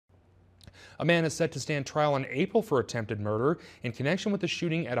A man is set to stand trial in April for attempted murder in connection with the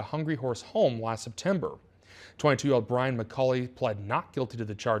shooting at a Hungry Horse home last September. 22-year-old Brian McCauley pled not guilty to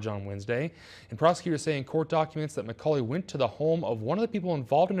the charge on Wednesday, and prosecutors say in court documents that McCauley went to the home of one of the people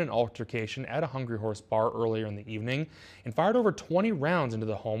involved in an altercation at a Hungry Horse bar earlier in the evening and fired over 20 rounds into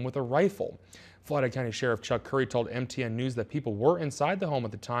the home with a rifle. Florida County Sheriff Chuck Curry told MTN News that people were inside the home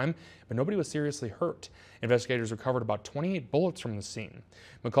at the time, but nobody was seriously hurt. Investigators recovered about 28 bullets from the scene.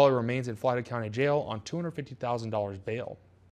 McCauley remains in Florida County Jail on $250,000 bail.